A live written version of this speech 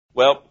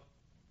Well,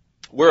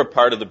 we're a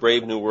part of the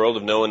brave new world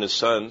of Noah and his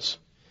sons.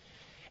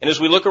 And as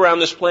we look around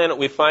this planet,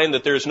 we find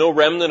that there is no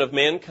remnant of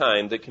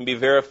mankind that can be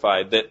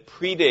verified that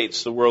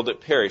predates the world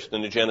that perished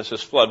in the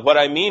Genesis flood. What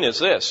I mean is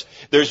this.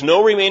 There's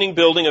no remaining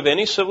building of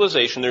any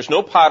civilization. There's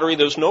no pottery.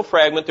 There's no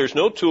fragment. There's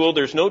no tool.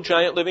 There's no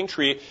giant living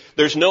tree.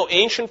 There's no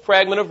ancient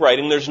fragment of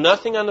writing. There's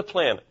nothing on the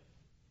planet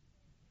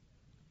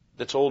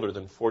that's older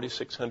than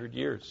 4,600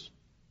 years.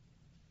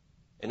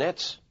 And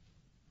that's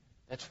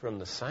from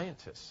the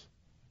scientists.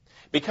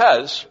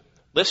 Because,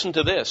 listen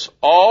to this,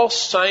 all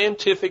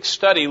scientific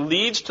study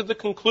leads to the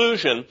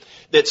conclusion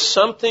that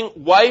something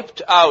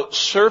wiped out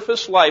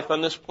surface life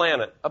on this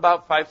planet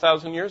about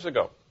 5,000 years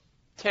ago.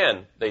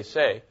 10, they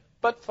say,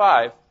 but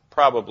 5,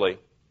 probably.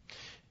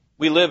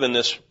 We live in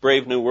this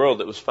brave new world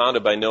that was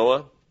founded by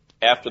Noah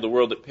after the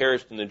world that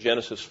perished in the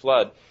Genesis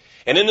flood.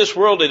 And in this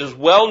world, it is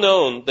well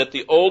known that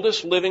the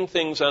oldest living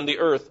things on the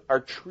earth are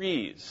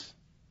trees.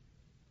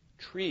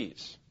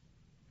 Trees.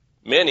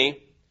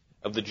 Many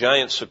of the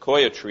giant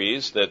sequoia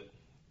trees that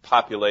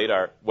populate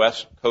our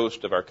west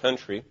coast of our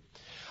country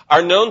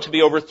are known to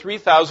be over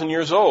 3,000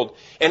 years old.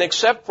 And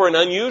except for an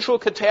unusual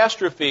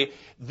catastrophe,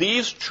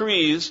 these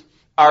trees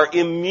are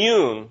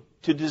immune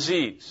to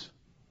disease.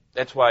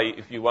 That's why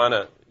if you want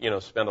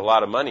to, spend a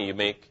lot of money, you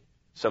make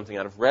something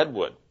out of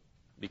redwood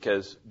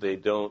because they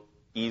don't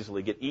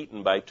easily get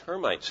eaten by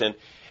termites.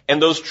 And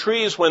those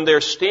trees, when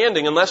they're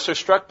standing, unless they're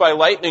struck by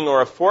lightning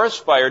or a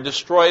forest fire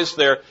destroys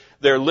their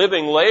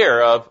living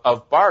layer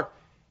of bark,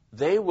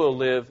 they will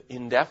live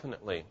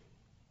indefinitely.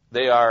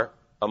 They are,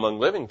 among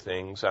living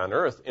things on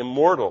earth,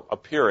 immortal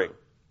appearing.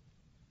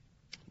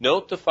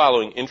 Note the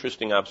following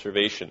interesting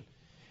observation.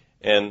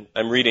 And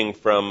I'm reading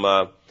from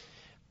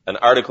an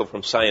article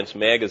from Science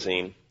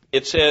Magazine.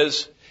 It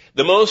says,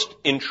 the most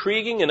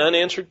intriguing and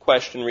unanswered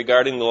question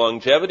regarding the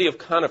longevity of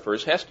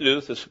conifers has to do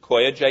with the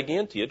Sequoia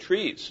gigantea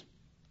trees,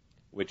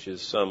 which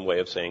is some way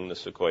of saying the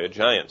Sequoia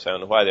giants. I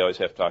don't know why they always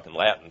have to talk in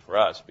Latin for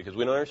us, because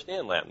we don't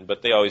understand Latin,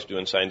 but they always do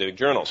in scientific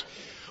journals,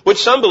 which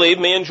some believe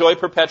may enjoy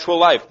perpetual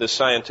life. This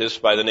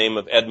scientist by the name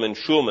of Edmund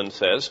Schulman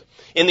says,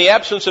 in the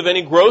absence of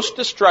any gross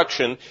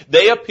destruction,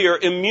 they appear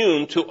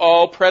immune to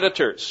all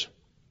predators.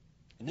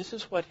 And this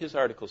is what his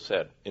article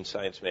said in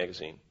Science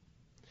Magazine.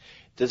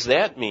 Does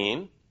that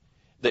mean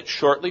that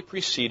shortly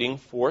preceding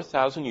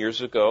 4,000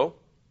 years ago,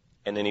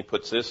 and then he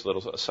puts this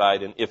little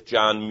aside, and if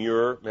John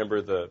Muir,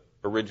 remember the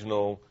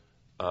original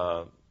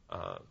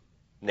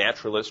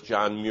naturalist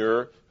John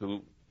Muir,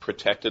 who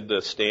protected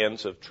the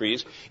stands of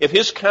trees, if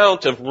his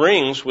count of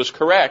rings was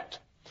correct,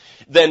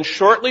 then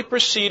shortly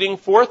preceding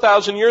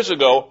 4,000 years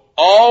ago,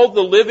 all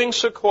the living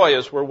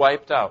sequoias were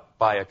wiped out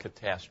by a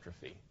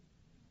catastrophe.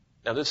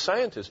 Now, this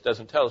scientist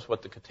doesn't tell us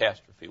what the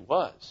catastrophe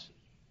was.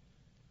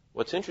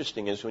 What's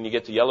interesting is when you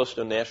get to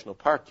Yellowstone National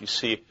Park, you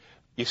see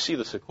the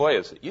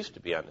sequoias that used to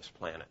be on this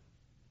planet.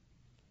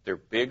 They're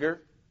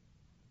bigger,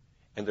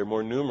 and they're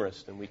more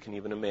numerous than we can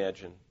even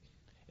imagine.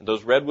 And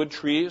those redwood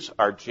trees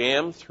are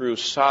jammed through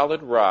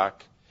solid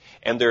rock,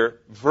 and they're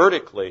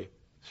vertically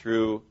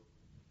through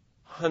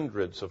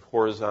hundreds of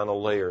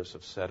horizontal layers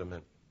of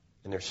sediment.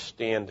 And they're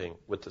standing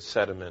with the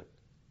sediment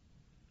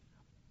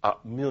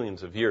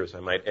millions of years,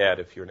 I might add,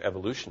 if you're an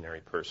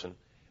evolutionary person.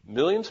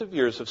 Millions of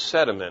years of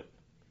sediment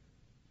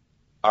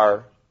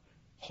are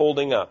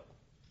holding up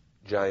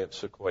giant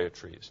sequoia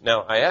trees.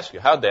 Now, I ask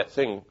you, how'd that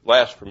thing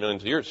last for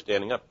millions of years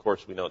standing up? Of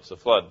course, we know it's the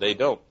flood. They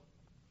don't.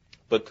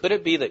 But could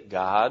it be that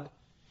God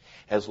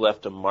has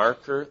left a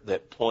marker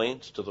that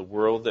points to the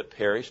world that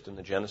perished in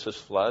the Genesis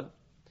flood?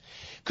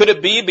 Could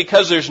it be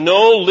because there's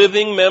no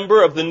living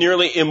member of the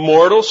nearly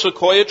immortal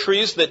sequoia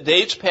trees that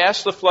dates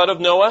past the flood of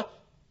Noah?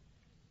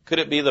 Could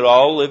it be that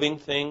all living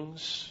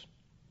things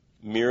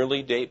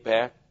merely date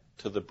back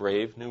to the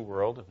brave new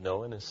world of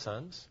Noah and his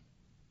sons?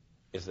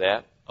 Is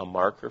that a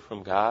marker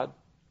from God?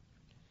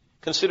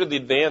 Consider the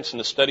advance in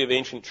the study of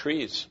ancient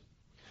trees.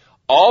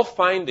 All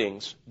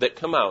findings that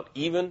come out,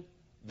 even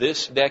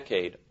this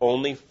decade,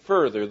 only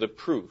further the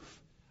proof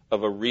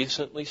of a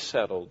recently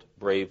settled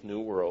brave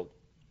new world.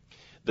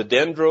 The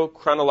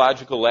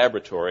Dendrochronological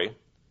Laboratory,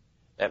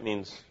 that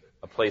means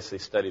a place they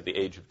study the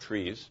age of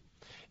trees,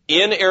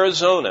 in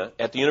Arizona,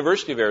 at the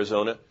University of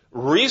Arizona,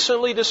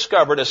 recently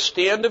discovered a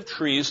stand of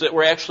trees that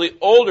were actually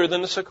older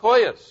than the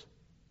sequoias.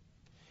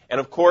 And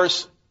of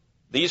course,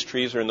 these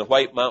trees are in the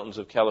White Mountains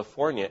of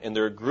California, and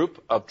they're a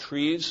group of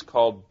trees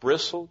called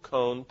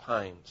bristlecone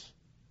pines.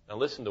 Now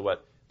listen to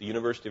what the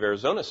University of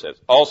Arizona says,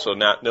 also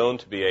not known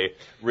to be a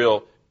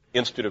real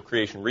Institute of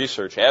Creation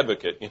Research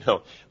advocate,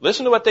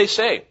 Listen to what they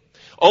say.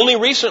 Only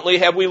recently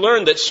have we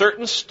learned that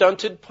certain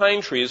stunted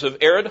pine trees of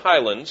arid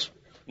highlands,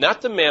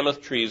 not the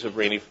mammoth trees of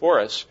rainy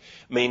forests,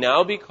 may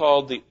now be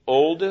called the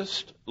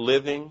oldest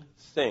living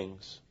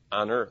things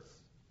on earth.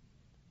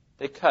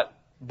 They cut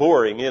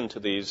boring into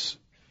these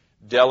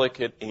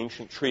delicate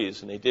ancient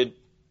trees, and they did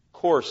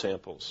core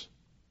samples.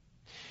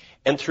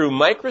 And through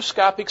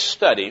microscopic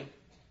study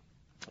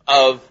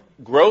of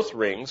growth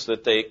rings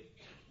that they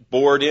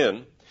bored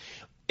in,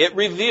 it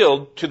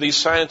revealed to these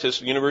scientists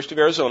at the University of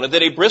Arizona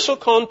that a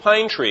bristlecone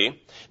pine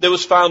tree that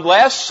was found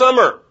last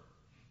summer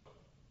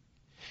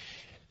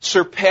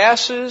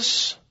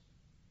surpasses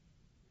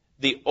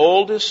the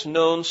oldest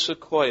known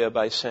sequoia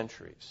by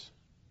centuries.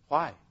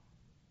 Why?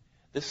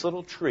 This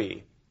little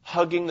tree,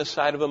 hugging the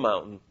side of a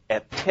mountain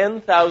at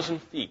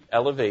 10,000 feet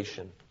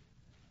elevation,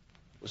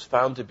 was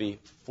found to be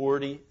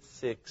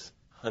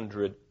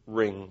 4,600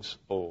 rings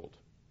old.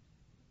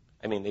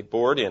 I mean, they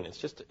bored in.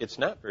 It's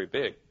not very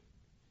big.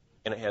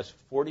 And it has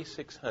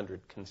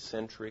 4,600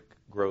 concentric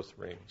growth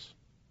rings.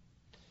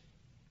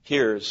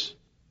 Here's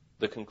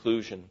the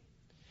conclusion.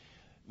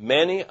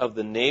 Many of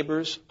the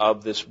neighbors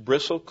of this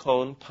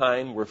bristlecone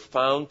pine were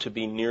found to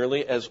be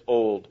nearly as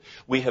old.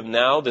 We have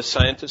now, the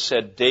scientists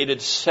said,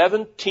 dated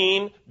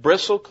 17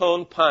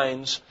 bristlecone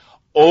pines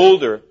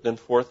older than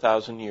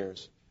 4,000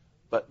 years,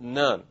 but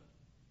none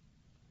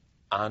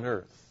on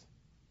Earth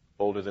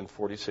older than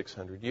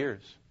 4,600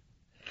 years.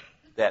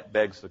 That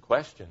begs the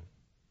question,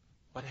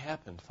 what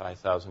happened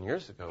 5,000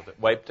 years ago that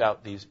wiped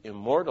out these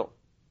immortal,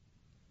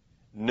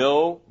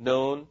 no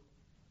known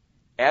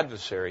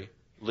adversary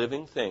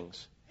living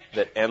things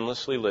that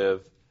endlessly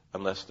live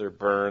unless they're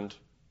burned,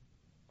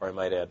 or I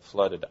might add,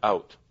 flooded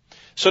out?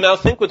 So now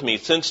think with me,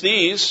 since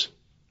these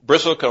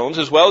bristlecones,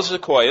 as well as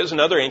sequoias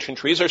and other ancient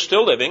trees, are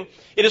still living,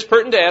 it is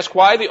pertinent to ask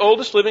why the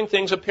oldest living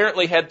things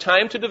apparently had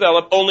time to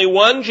develop only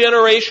one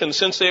generation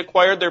since they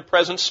acquired their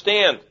present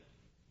stand.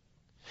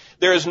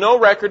 There is no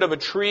record of a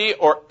tree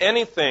or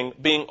anything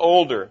being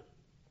older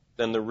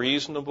than the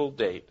reasonable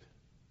date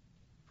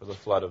for the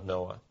flood of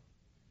Noah.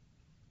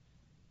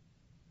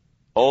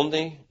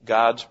 Only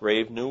God's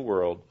brave new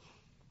world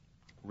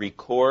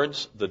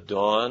records the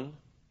dawn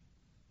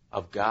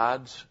of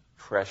God's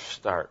fresh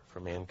start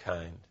for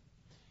mankind.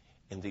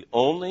 And the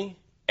only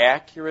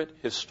accurate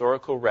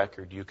historical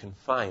record you can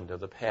find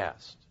of the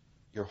past,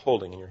 you're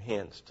holding in your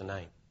hands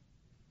tonight.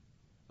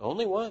 The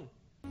only one.